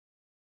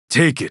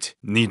Take it.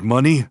 Need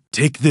money?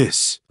 Take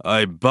this.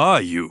 I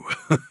buy you.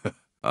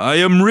 I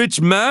am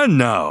rich man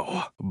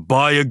now.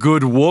 Buy a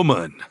good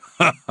woman.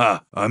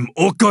 I'm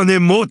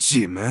okane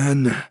mochi,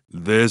 man.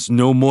 There's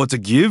no more to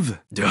give?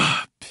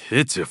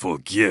 Pitiful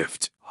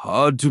gift.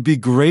 Hard to be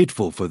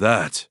grateful for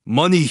that.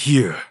 Money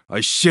here. I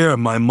share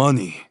my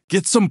money.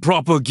 Get some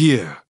proper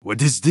gear.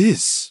 What is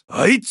this?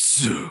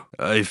 Aitsu.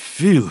 I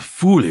feel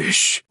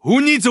foolish.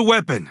 Who needs a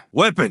weapon?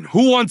 Weapon.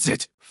 Who wants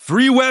it?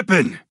 Free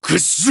weapon.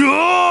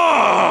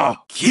 Kuso!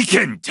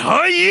 Kiken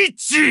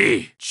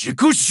Taiichi!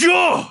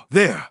 Chikusho!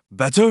 There.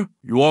 Better?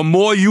 You are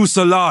more use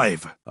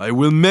alive. I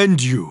will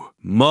mend you.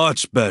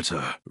 Much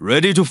better.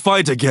 Ready to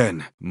fight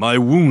again. My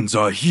wounds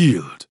are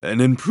healed.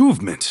 An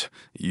improvement.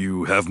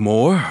 You have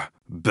more?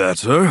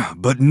 Better,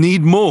 but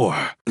need more.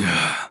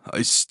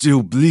 I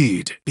still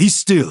bleed. Be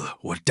still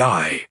or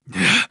die.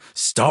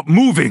 Stop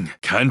moving.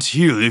 Can't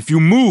heal if you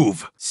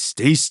move.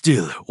 Stay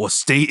still or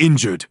stay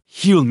injured.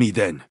 Heal me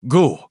then.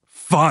 Go.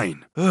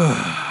 Fine.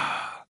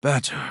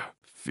 Better.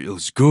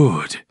 Feels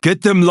good.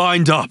 Get them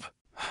lined up.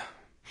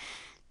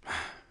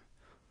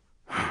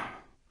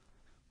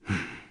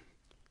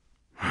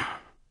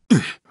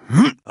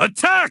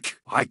 Attack!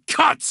 I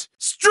cut!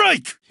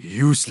 Strike!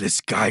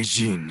 Useless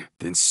gaijin.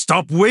 Then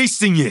stop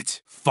wasting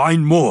it.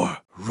 Find more.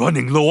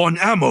 Running low on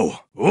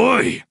ammo.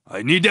 Oi!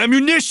 I need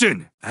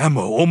ammunition.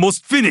 Ammo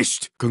almost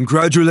finished.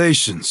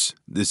 Congratulations.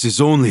 This is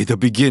only the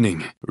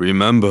beginning.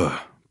 Remember,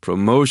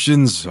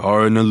 promotions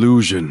are an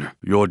illusion.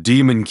 Your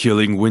demon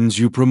killing wins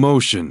you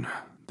promotion.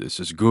 This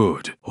is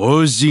good.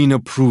 Horzin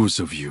approves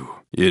of you.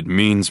 It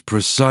means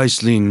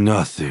precisely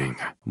nothing.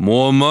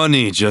 More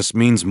money just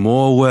means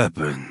more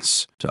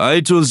weapons.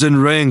 Titles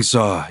and ranks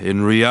are,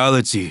 in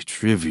reality,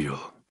 trivial.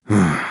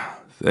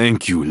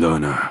 Thank you,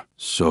 learner.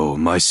 So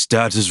my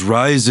status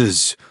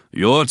rises.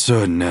 Your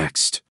turn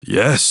next.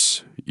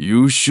 Yes,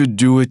 you should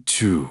do it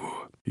too.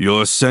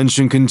 Your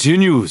ascension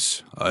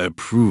continues. I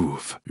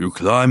approve. You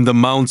climb the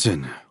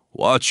mountain.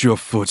 Watch your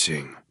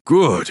footing.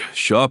 Good.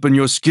 Sharpen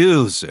your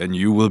skills and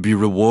you will be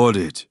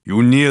rewarded.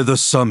 You near the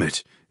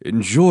summit.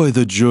 Enjoy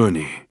the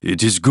journey.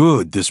 It is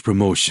good, this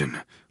promotion,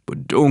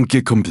 but don't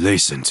get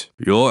complacent.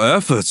 Your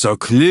efforts are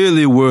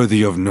clearly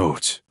worthy of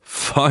note.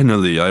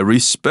 Finally, I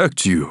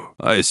respect you.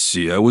 I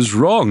see I was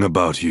wrong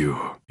about you.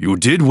 You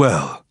did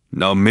well.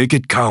 Now make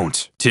it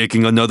count.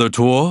 Taking another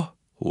tour?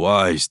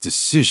 Wise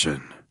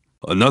decision.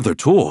 Another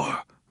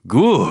tour?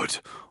 Good.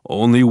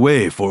 Only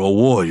way for a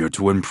warrior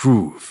to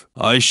improve.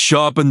 I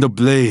sharpened the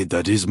blade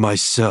that is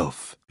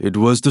myself. It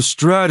was the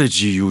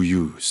strategy you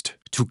used.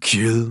 To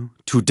kill?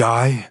 To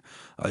die?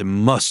 I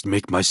must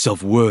make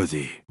myself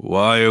worthy.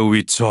 Why are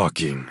we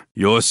talking?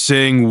 You're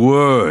saying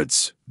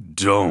words.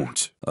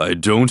 Don't. I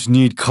don't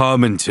need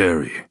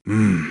commentary.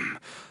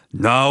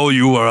 Now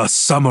you are a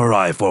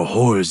samurai for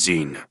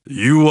Horzin.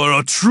 You are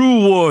a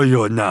true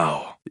warrior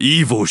now.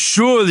 Evil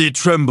surely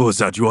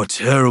trembles at your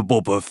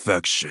terrible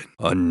perfection.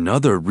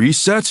 Another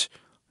reset?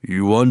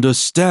 You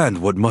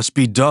understand what must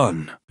be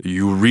done.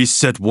 You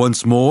reset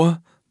once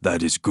more?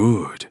 That is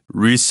good.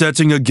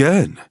 Resetting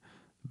again?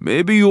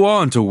 Maybe you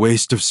aren't a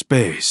waste of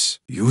space.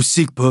 You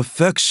seek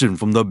perfection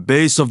from the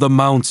base of the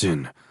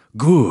mountain.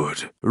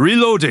 Good.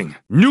 Reloading.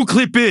 New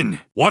clip in.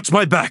 Watch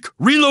my back.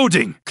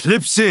 Reloading.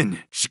 Clips in.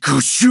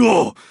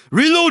 Shikusho.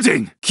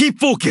 Reloading. Keep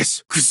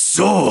focus.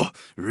 Kuso.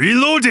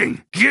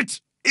 Reloading. Get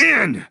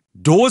in.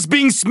 Doors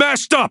being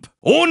smashed up.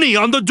 Oni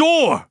on the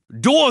door.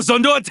 Doors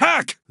under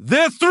attack.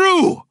 They're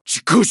through.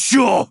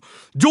 Shikusho.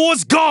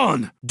 Doors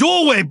gone.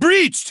 Doorway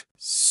breached.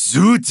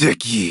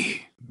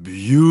 Suteki.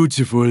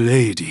 Beautiful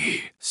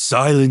lady.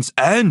 Silence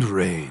and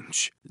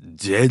range.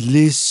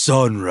 Deadly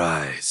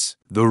sunrise.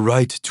 The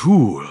right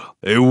tool.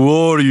 A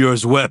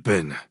warrior's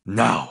weapon.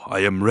 Now I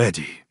am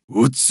ready.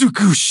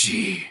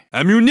 Utsukushi.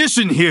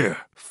 Ammunition here.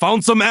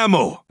 Found some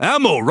ammo.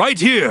 Ammo right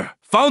here.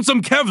 Found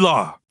some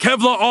Kevlar.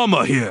 Kevlar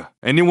armor here.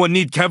 Anyone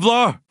need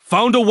Kevlar?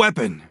 Found a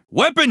weapon.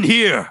 Weapon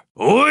here.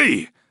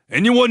 Oi!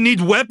 Anyone need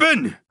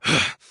weapon?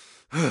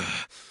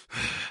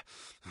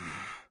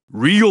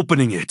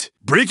 Reopening it.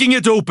 Breaking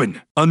it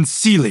open.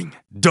 Unsealing.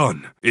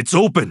 Done. It's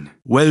open.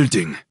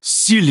 Welding.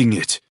 Sealing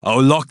it.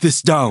 I'll lock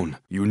this down.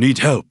 You need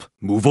help.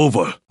 Move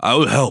over.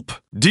 I'll help.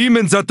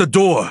 Demons at the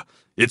door.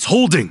 It's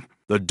holding.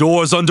 The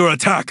door's under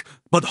attack,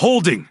 but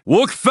holding.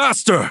 Work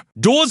faster.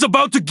 Door's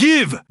about to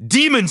give.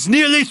 Demons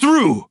nearly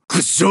through.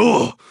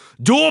 Kuzo!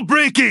 Door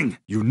breaking.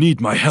 You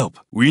need my help.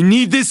 We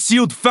need this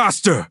sealed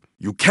faster.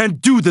 You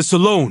can't do this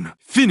alone.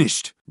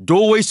 Finished.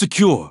 Doorway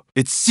secure.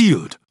 It's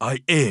sealed.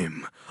 I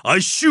aim. I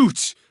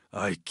shoot.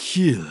 I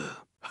kill.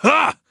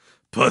 Ha!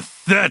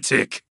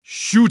 Pathetic.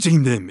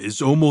 Shooting them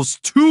is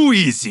almost too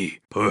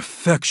easy.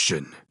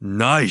 Perfection.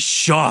 Nice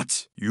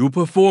shot. You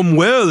perform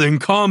well in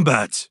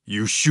combat.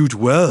 You shoot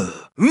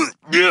well.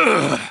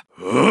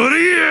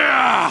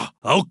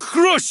 I'll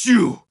crush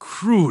you.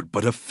 Crude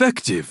but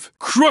effective.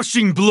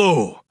 Crushing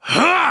blow.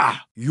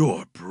 Ha!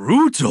 You're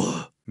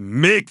brutal.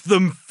 Make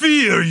them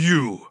fear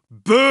you.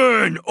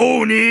 Burn,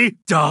 Oni!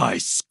 Die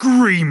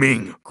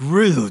screaming!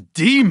 Grill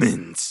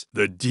demons!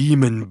 The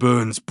demon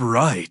burns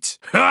bright.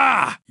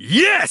 Ha!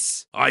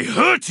 Yes! I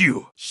hurt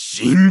you!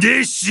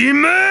 Shinde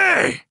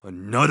shime!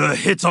 Another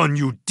hit on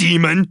you,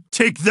 demon!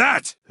 Take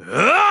that!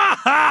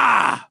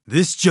 Ah-ha!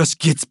 This just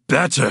gets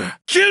better.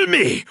 Kill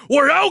me,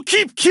 or I'll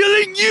keep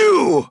killing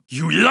you!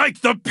 You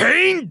like the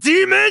pain,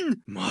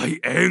 demon? My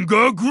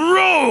anger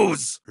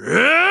grows!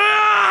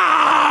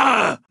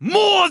 Ah!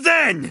 More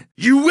then!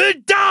 You will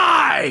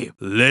die!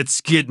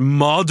 Let's get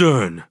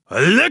modern.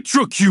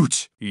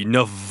 Electrocute!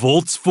 Enough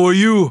volts for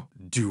you?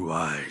 Do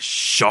I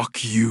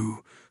shock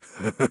you?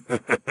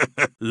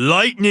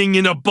 Lightning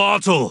in a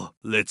bottle.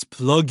 Let's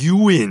plug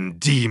you in,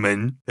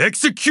 demon.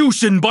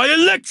 Execution by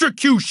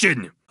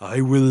electrocution.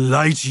 I will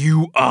light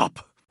you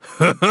up.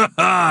 Ha ha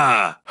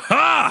ha!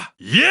 Ha!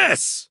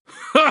 Yes!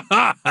 Ha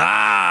ha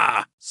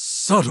ha!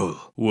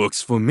 Subtle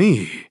works for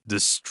me.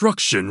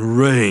 Destruction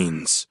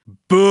reigns.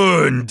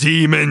 Burn,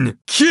 demon!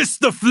 Kiss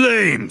the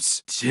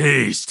flames!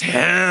 Taste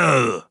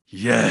hell!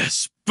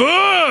 Yes,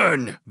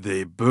 burn!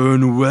 They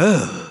burn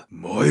well,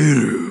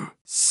 Moiru.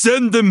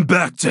 Send them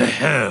back to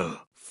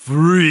hell.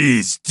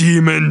 Freeze,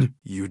 demon!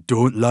 You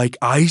don't like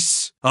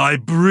ice? I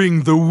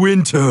bring the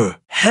winter.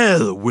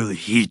 Hell will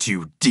heat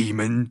you,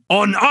 demon.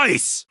 On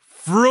ice!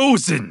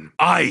 Frozen!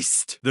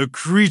 Iced! The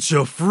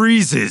creature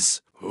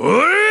freezes.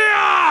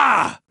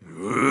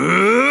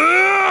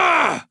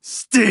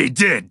 Stay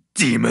dead,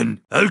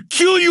 demon! I'll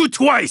kill you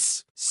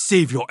twice!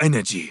 Save your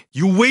energy.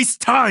 You waste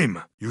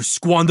time. You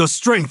squander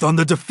strength on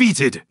the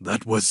defeated.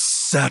 That was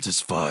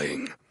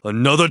satisfying.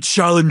 Another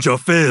challenger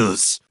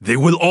fails. They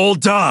will all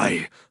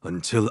die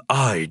until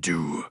I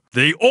do.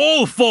 They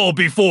all fall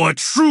before a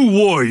true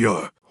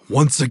warrior.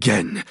 Once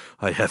again,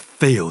 I have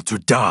failed to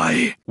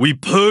die. We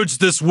purge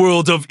this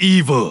world of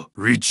evil.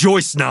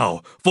 Rejoice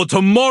now, for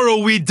tomorrow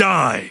we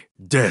die.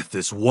 Death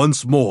is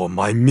once more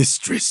my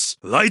mistress.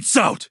 Lights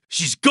out!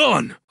 She's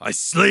gone! I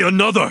slay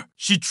another!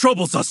 She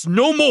troubles us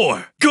no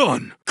more!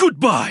 Gone!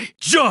 Goodbye!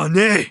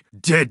 Jane!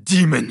 Dead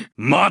demon!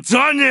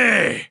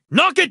 Matane!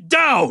 Knock it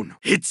down!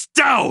 It's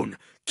down!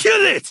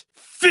 Kill it!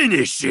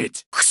 Finish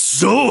it!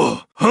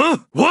 Kuso! Huh?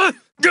 What?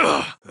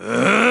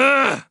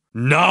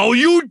 Now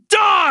you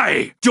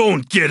die!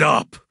 Don't get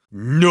up!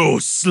 No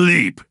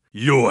sleep!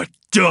 You're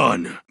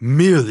done!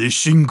 Merely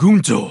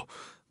Shingunto.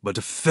 But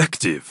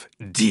effective,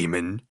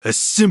 demon. A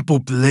simple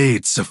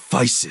blade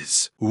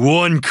suffices.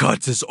 One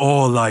cut is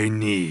all I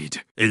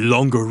need. A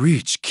longer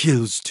reach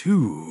kills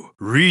two.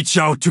 Reach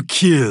out to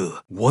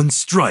kill. One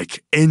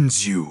strike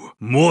ends you.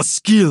 More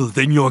skill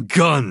than your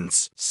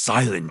guns.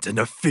 Silent and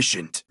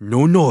efficient.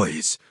 No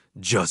noise,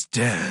 just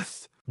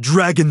death.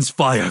 Dragon's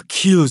fire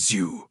kills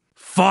you.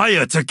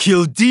 Fire to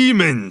kill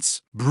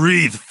demons.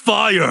 Breathe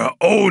fire,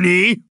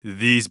 Oni.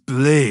 These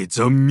blades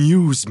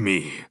amuse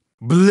me.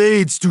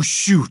 Blades to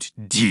shoot,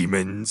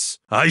 demons.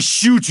 I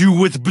shoot you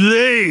with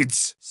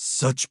blades.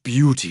 Such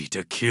beauty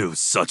to kill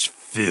such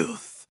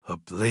filth. A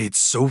blade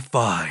so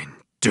fine,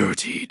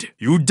 dirtied.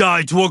 You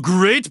die to a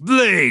great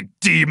blade,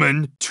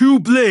 demon. Two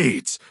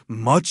blades,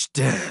 much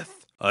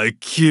death. I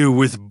kill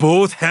with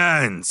both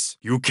hands.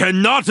 You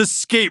cannot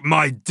escape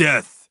my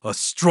death. A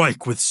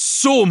strike with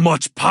so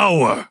much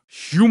power.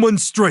 Human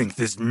strength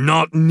is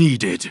not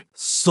needed.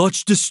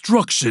 Such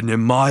destruction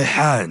in my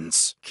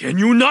hands. Can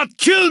you not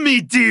kill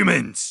me,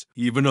 demons?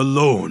 Even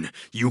alone,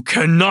 you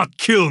cannot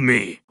kill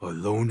me.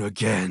 Alone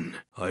again.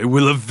 I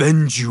will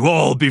avenge you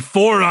all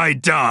before I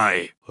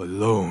die.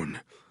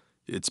 Alone.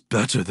 It's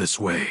better this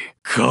way.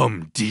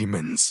 Come,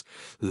 demons.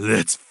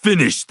 Let's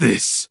finish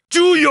this.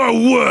 Do your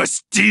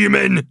worst,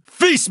 demon.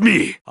 Face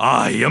me.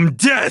 I am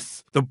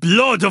death. The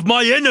blood of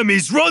my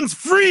enemies runs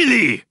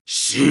freely.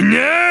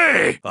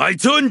 Shine! I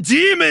turn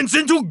demons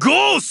into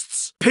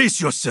ghosts.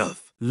 Pace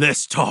yourself.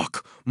 Less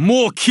talk.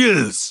 More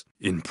kills.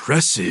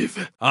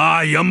 Impressive.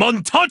 I am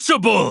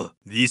untouchable.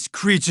 These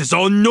creatures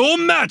are no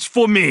match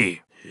for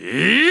me.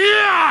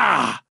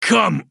 Yeah!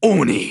 Come,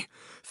 Oni.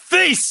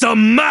 Face a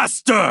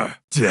master!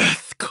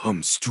 Death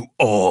comes to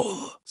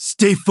all.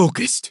 Stay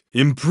focused.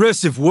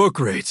 Impressive work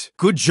rate.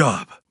 Good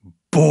job.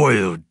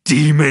 Boil,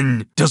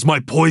 demon. Does my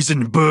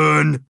poison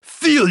burn?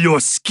 Feel your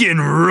skin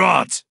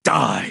rot.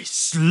 Die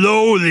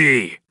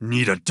slowly.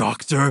 Need a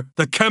doctor?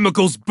 The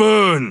chemicals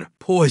burn.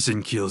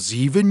 Poison kills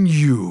even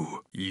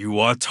you. You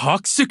are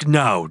toxic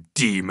now,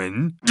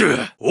 demon.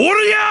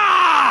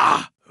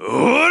 Oria!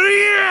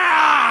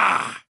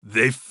 Oria!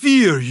 They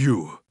fear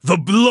you. The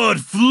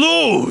blood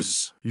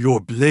flows! Your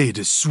blade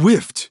is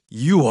swift.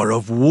 You are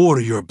of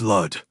warrior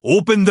blood.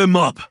 Open them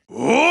up.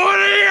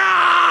 Warrior!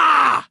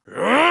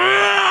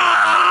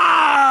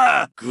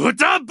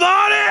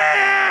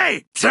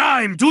 Kutabari!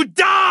 Time to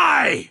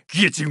die!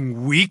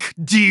 Getting weak,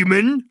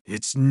 demon?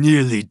 It's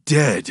nearly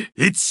dead.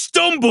 It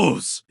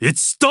stumbles. It's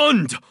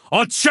stunned.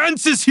 Our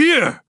chance is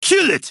here.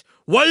 Kill it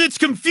while it's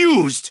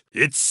confused.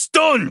 It's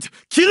stunned.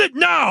 Kill it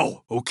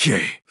now.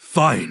 Okay,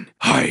 fine.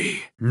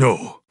 Hi.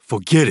 No.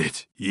 Forget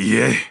it.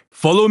 Yeah.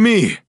 Follow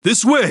me.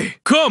 This way.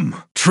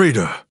 Come.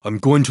 Trader. I'm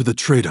going to the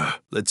trader.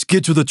 Let's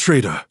get to the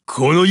trader.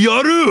 Kono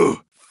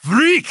yaru!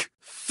 Freak!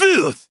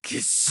 filth!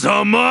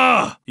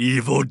 Kisama!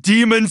 Evil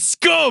demon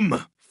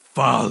scum!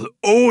 Foul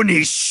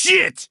Oni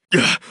shit!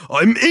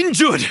 I'm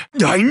injured!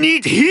 I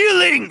need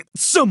healing!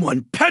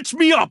 Someone patch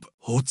me up!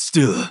 Hold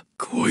still.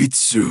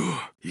 Koitsu.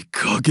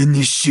 Ikage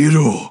ni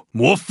shiro.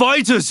 More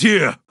fighters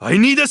here! I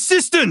need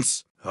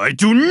assistance! I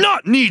do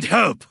not need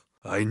help!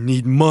 I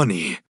need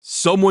money.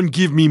 Someone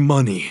give me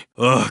money.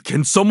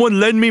 Can someone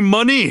lend me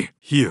money?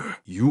 Here,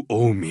 you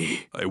owe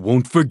me. I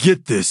won't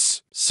forget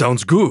this.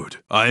 Sounds good.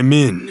 I'm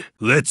in.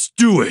 Let's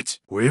do it.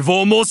 We've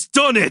almost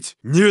done it.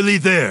 Nearly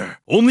there.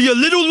 Only a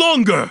little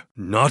longer.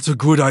 Not a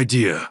good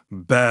idea.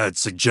 Bad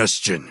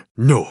suggestion.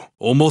 No,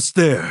 almost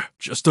there.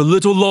 Just a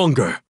little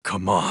longer.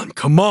 Come on,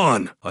 come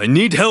on. I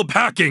need help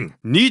hacking.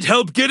 Need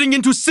help getting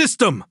into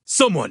system.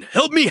 Someone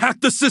help me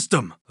hack the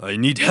system. I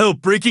need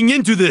help breaking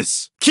into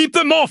this. Keep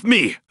them off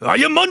me. I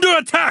am under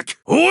attack.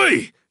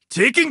 Oi!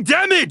 Taking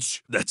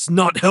damage! That's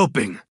not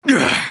helping.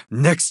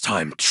 Next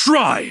time,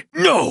 try.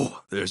 No!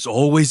 There's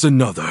always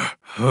another.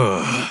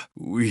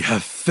 We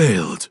have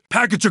failed.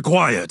 Package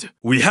acquired.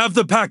 We have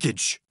the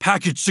package.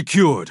 Package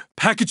secured.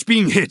 Package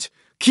being hit.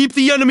 Keep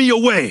the enemy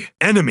away.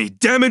 Enemy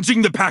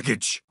damaging the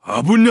package.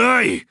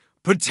 Abunai!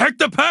 Protect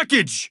the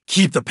package.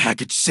 Keep the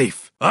package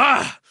safe.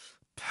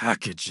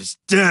 Package is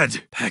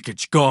dead.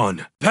 Package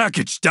gone.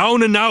 Package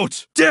down and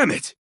out. Damn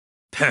it!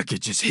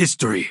 Package is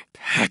history.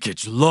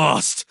 Package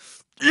lost.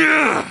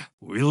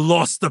 We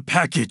lost the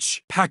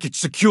package. Package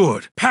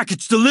secured.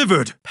 Package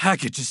delivered.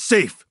 Package is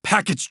safe.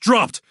 Package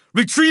dropped.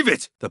 Retrieve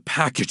it. The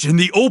package in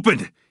the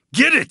open.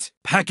 Get it.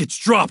 Package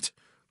dropped.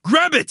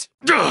 Grab it.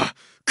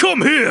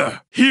 Come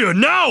here. Here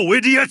now,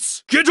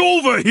 idiots. Get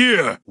over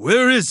here.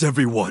 Where is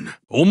everyone?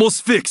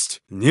 Almost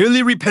fixed.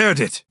 Nearly repaired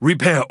it.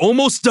 Repair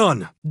almost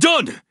done.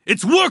 Done.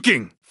 It's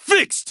working.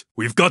 Fixed.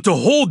 We've got to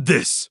hold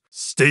this.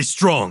 Stay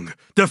strong.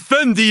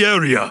 Defend the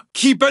area.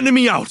 Keep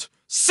enemy out.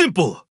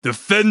 Simple.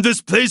 Defend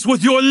this place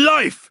with your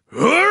life.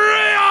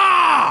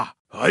 Hurrah!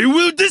 I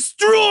will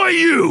destroy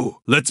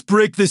you! Let's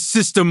break this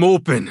system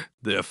open.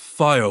 Their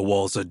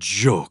firewall's a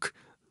joke.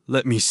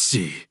 Let me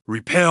see.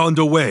 Repair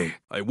underway.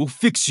 I will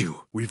fix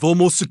you. We've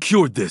almost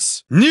secured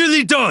this.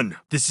 Nearly done.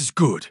 This is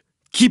good.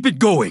 Keep it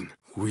going.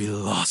 We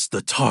lost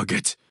the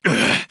target.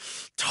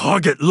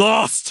 Target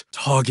lost.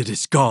 Target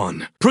is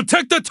gone.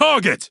 Protect the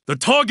target. The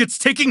target's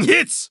taking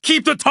hits.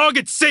 Keep the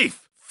target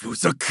safe.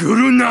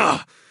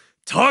 Fusakuruna.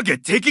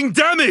 Target taking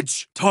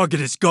damage!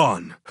 Target is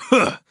gone.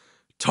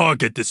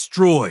 Target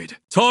destroyed.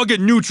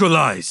 Target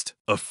neutralized.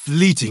 A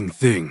fleeting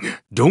thing.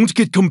 Don't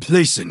get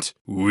complacent.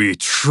 We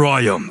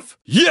triumph.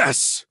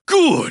 Yes!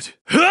 Good!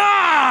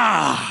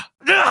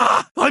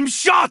 I'm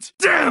shot!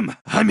 Damn!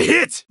 I'm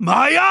hit!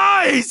 My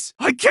eyes!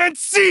 I can't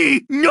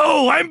see!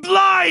 No, I'm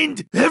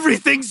blind!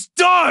 Everything's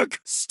dark!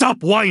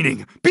 Stop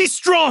whining! Be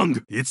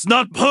strong! It's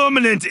not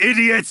permanent,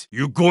 idiot!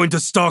 You going to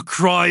start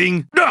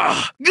crying?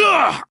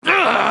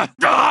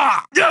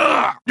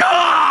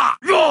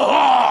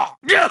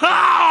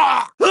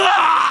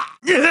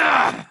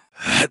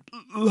 At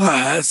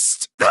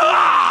last.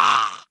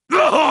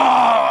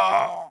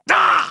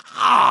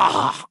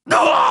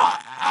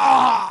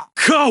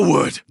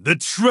 Coward! The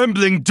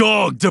trembling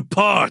dog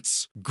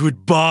departs!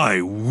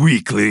 Goodbye,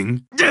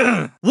 weakling!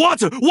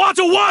 Water!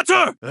 Water!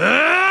 Water!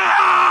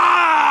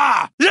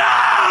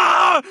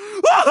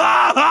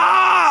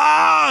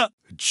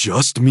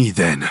 Just me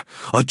then.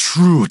 A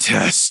true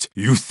test.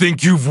 You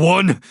think you've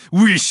won?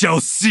 We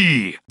shall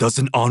see. Does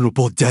an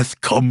honorable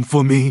death come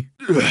for me?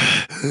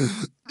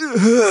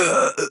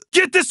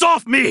 Get this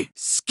off me!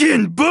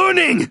 Skin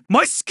burning!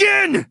 My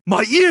skin!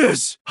 My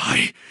ears!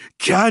 I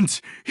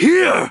can't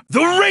hear the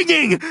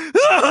ringing!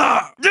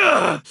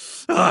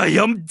 I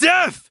am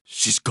deaf!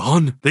 She's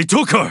gone. They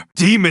took her.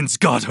 Demons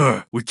got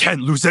her. We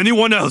can't lose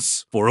anyone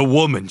else. For a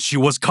woman, she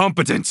was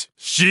competent.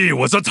 She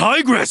was a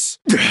tigress.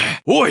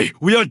 Oi,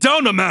 we are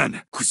down a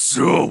man.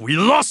 Kusu, we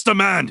lost a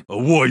man. A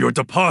warrior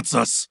departs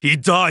us. He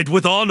died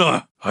with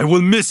honor. I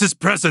will miss his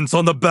presence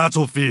on the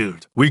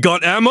battlefield. We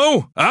got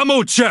ammo?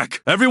 Ammo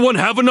check. Everyone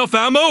have enough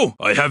ammo?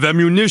 I have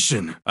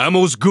ammunition.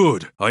 Ammo's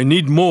good. I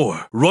need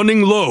more.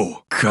 Running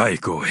low.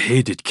 Kaiko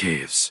hated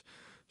caves.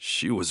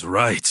 She was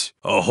right.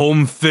 A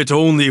home fit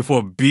only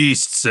for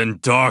beasts and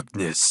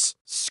darkness.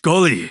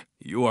 Scully,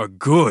 you are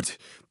good,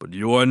 but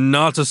you are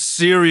not a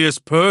serious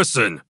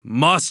person.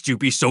 Must you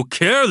be so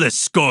careless,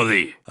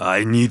 Scully?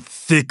 I need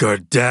thicker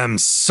damn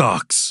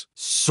socks.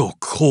 So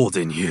cold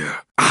in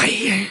here.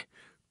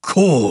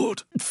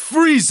 Cold.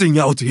 Freezing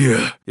out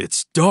here.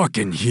 It's dark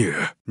in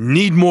here.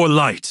 Need more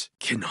light.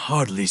 Can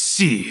hardly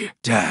see.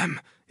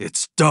 Damn.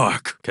 It's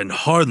dark. Can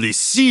hardly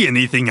see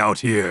anything out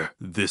here.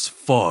 This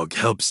fog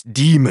helps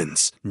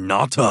demons,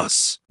 not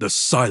us. The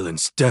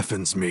silence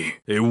deafens me.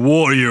 A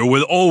warrior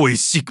will always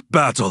seek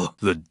battle.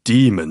 The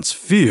demons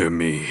fear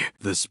me.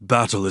 This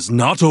battle is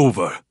not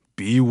over.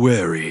 Be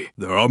wary.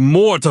 There are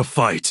more to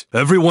fight.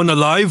 Everyone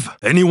alive?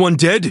 Anyone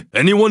dead?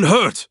 Anyone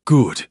hurt?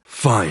 Good.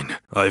 Fine.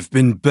 I've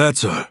been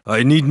better.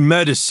 I need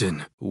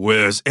medicine.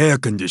 Where's air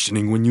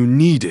conditioning when you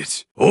need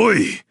it?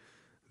 Oi!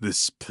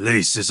 This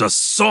place is a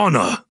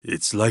sauna.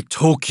 It's like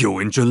Tokyo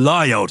in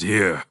July out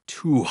here.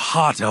 Too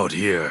hot out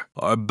here.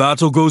 Our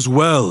battle goes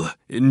well.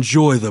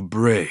 Enjoy the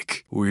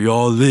break. We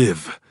all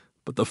live,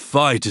 but the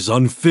fight is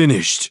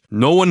unfinished.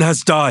 No one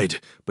has died,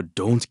 but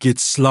don't get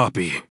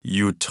sloppy.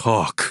 You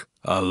talk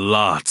a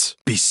lot.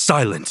 Be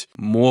silent.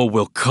 More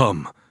will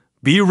come.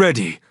 Be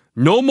ready.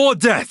 No more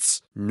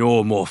deaths.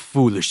 No more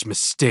foolish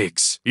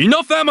mistakes.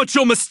 Enough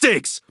amateur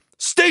mistakes.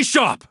 Stay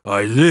sharp.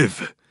 I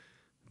live.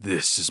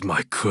 This is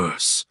my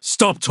curse.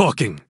 Stop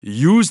talking.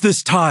 Use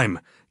this time.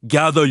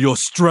 Gather your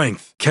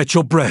strength. Catch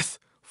your breath.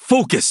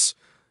 Focus.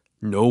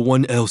 No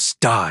one else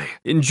die.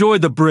 Enjoy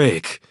the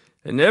break.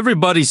 And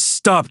everybody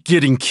stop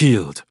getting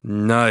killed.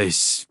 Nice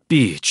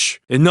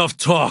speech. Enough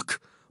talk.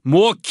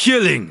 More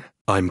killing.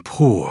 I'm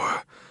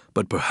poor,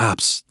 but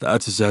perhaps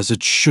that is as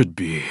it should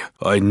be.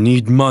 I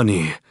need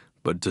money,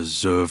 but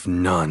deserve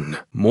none.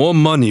 More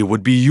money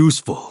would be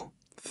useful.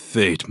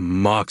 Fate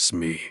mocks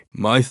me.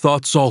 My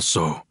thoughts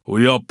also.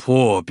 We are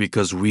poor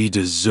because we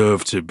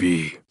deserve to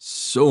be.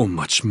 So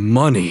much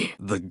money.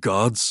 The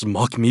gods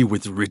mock me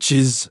with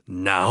riches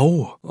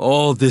now?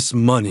 All this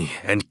money,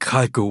 and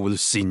Kaiko will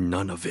see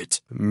none of it.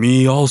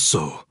 Me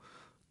also.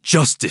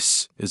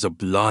 Justice is a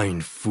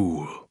blind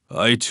fool.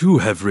 I too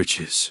have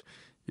riches.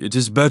 It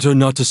is better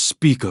not to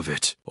speak of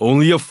it.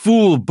 Only a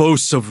fool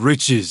boasts of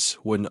riches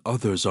when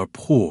others are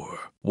poor,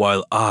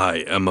 while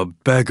I am a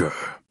beggar.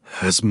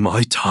 Has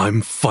my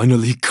time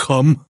finally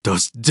come?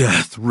 Does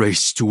death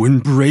race to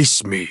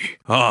embrace me?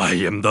 I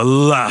am the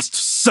last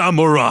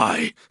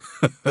samurai!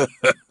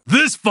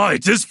 This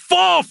fight is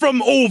far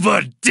from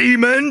over,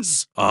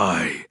 demons!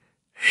 I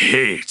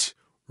hate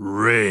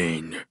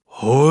rain.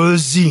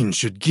 Horzin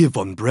should give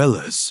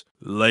umbrellas.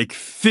 Like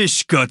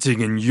fish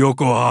gutting in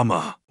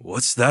Yokohama.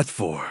 What's that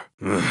for?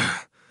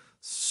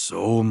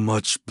 So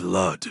much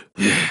blood.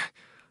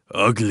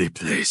 Ugly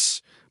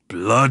place.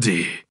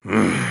 Bloody.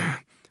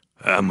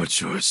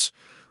 Amateurs.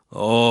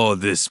 All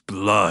this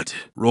blood.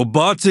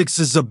 Robotics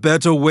is a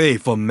better way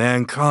for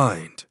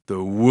mankind.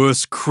 The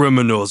worst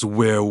criminals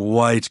wear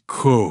white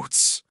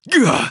coats.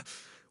 Gah!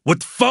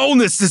 What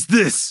foulness is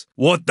this?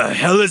 What the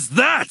hell is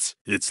that?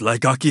 It's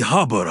like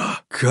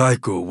Akihabara.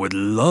 Kaiko would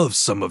love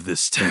some of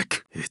this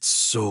tech. It's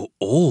so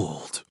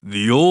old.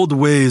 The old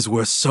ways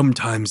were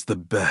sometimes the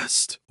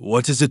best.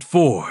 What is it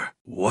for?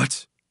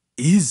 What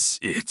is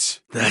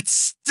it? That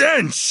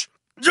stench!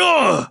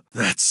 Ugh!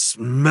 That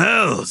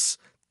smells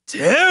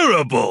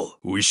terrible!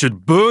 We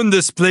should burn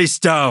this place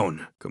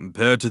down.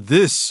 Compared to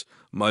this,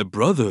 my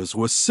brothers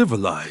were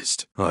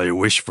civilized. I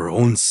wish for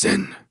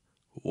onsen.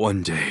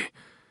 One day.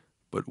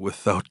 But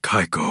without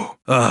Kaiko.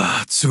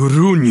 Ah,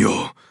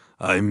 Tsurunyo,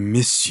 I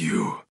miss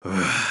you.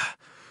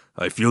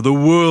 I feel the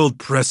world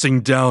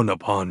pressing down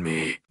upon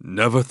me.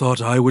 Never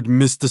thought I would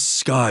miss the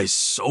sky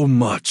so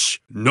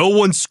much. No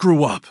one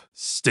screw up.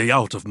 Stay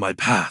out of my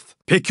path.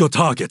 Pick your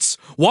targets.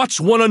 Watch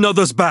one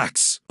another's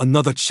backs.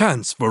 Another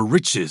chance for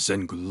riches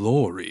and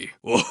glory.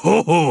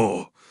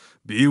 Oh,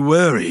 be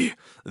wary.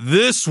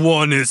 This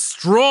one is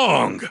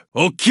strong.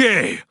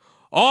 Okay,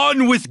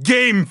 on with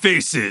game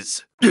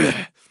faces.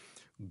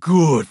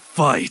 Good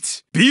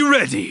fight. Be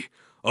ready.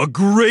 A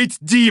great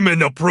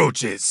demon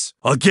approaches.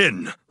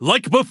 Again,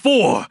 like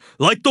before,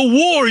 like the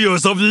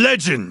warriors of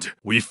legend.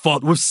 We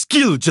fought with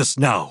skill just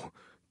now.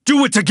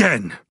 Do it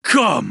again.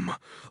 Come,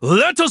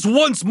 let us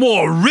once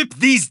more rip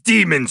these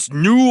demons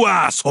new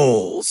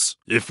assholes.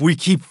 If we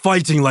keep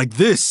fighting like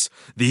this,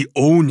 the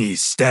Oni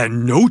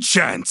stand no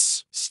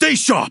chance. Stay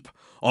sharp.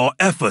 Our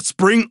efforts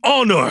bring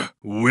honor.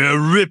 We're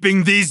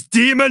ripping these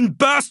demon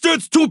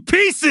bastards to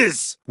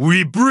pieces.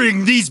 We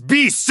bring these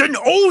beasts an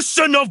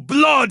ocean of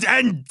blood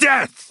and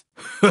death.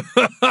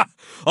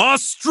 Our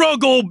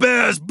struggle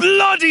bears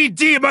bloody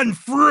demon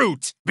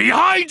fruit.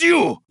 Behind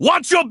you!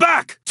 Watch your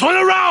back! Turn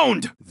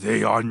around!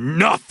 They are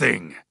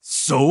nothing.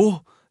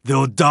 So,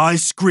 they'll die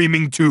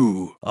screaming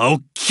too.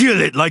 I'll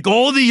kill it like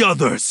all the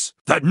others.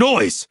 That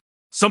noise!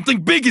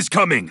 Something big is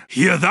coming.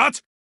 Hear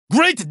that?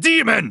 Great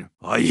demon!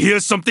 I hear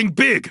something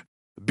big.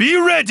 Be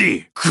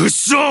ready!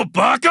 Kuso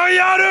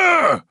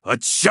Bakayaru! A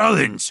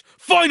challenge!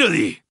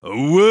 Finally! A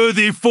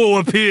worthy foe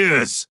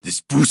appears! This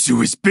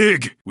Busu is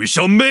big! We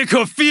shall make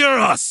her fear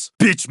us!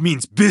 Bitch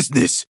means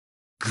business.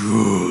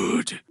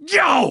 Good.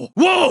 Yow!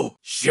 Whoa!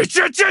 Shit!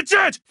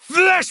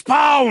 Flesh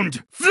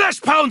pound! Flesh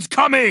pound's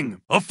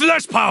coming! A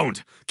flesh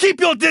pound! Keep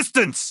your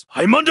distance!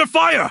 I'm under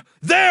fire!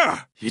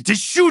 There! It is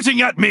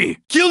shooting at me!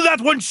 Kill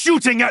that one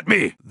shooting at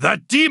me!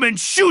 That demon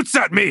shoots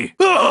at me!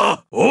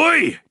 Ah!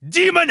 Oi!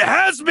 Demon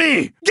has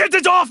me! Get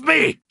it off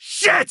me!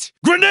 Shit!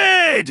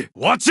 Grenade!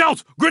 Watch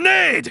out!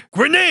 Grenade!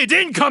 Grenade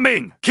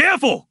incoming!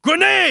 Careful!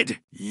 Grenade!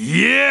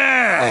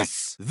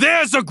 Yes!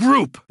 There's a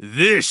group!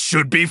 This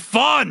should be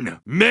fun!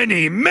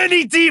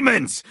 Many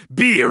demons!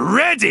 Be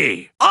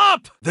ready!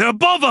 Up! They're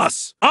above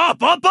us!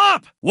 Up!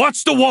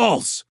 Watch the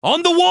walls!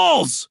 On the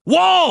walls!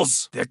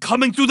 Walls! They're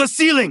coming through the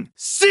ceiling!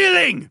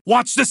 Ceiling!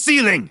 Watch the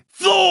ceiling!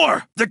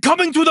 Floor! They're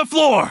coming through the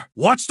floor!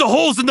 Watch the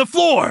holes in the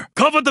floor!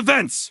 Cover the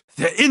vents!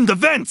 They're in the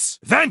vents!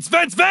 Vents!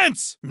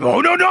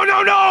 No!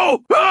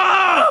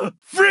 Ah!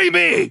 Freeze! Bury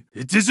me!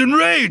 It is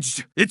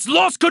enraged! It's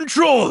lost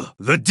control!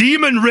 The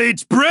demon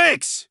rage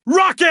breaks!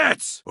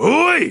 Rockets!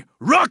 Oi!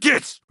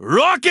 Rockets!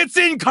 Rockets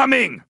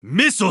incoming!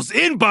 Missiles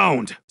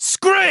inbound!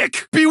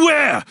 Scrake!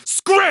 Beware!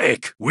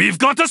 Scrake! We've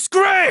got a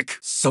Scrake!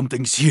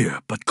 Something's here,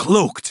 but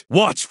cloaked.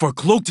 Watch for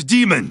cloaked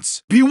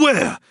demons.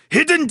 Beware!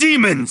 Hidden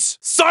demons!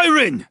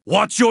 Siren!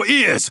 Watch your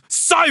ears!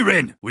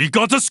 Siren! We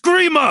got a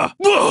Screamer!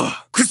 Whoa!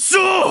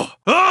 Kaso!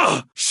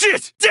 Ah!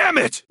 Shit! Damn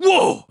it!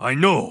 Whoa! I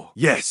know.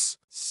 Yes.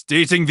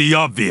 Stating the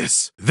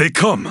obvious. They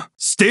come.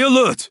 Stay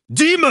alert.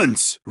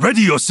 Demons!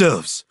 Ready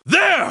yourselves.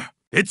 There!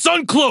 It's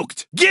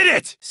uncloaked! Get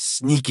it!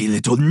 Sneaky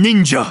little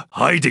ninja!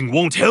 Hiding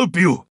won't help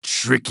you!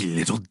 Tricky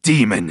little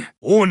demon!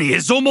 Oni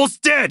is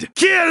almost dead!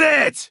 Kill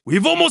it!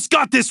 We've almost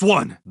got this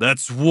one!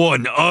 That's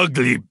one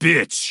ugly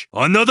bitch!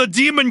 Another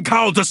demon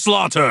cow to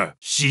slaughter!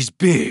 She's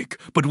big,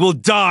 but will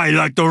die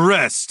like the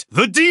rest!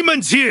 The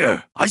demon's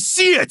here! I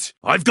see it!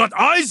 I've got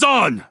eyes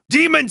on!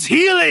 Demon's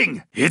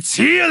healing! It's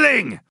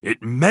healing!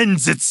 It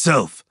mends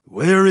itself!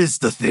 Where is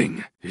the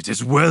thing? It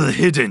is well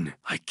hidden.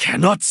 I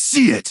cannot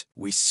see it.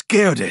 We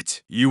scared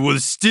it. You will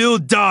still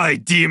die,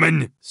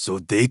 demon, so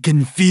they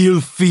can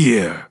feel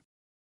fear.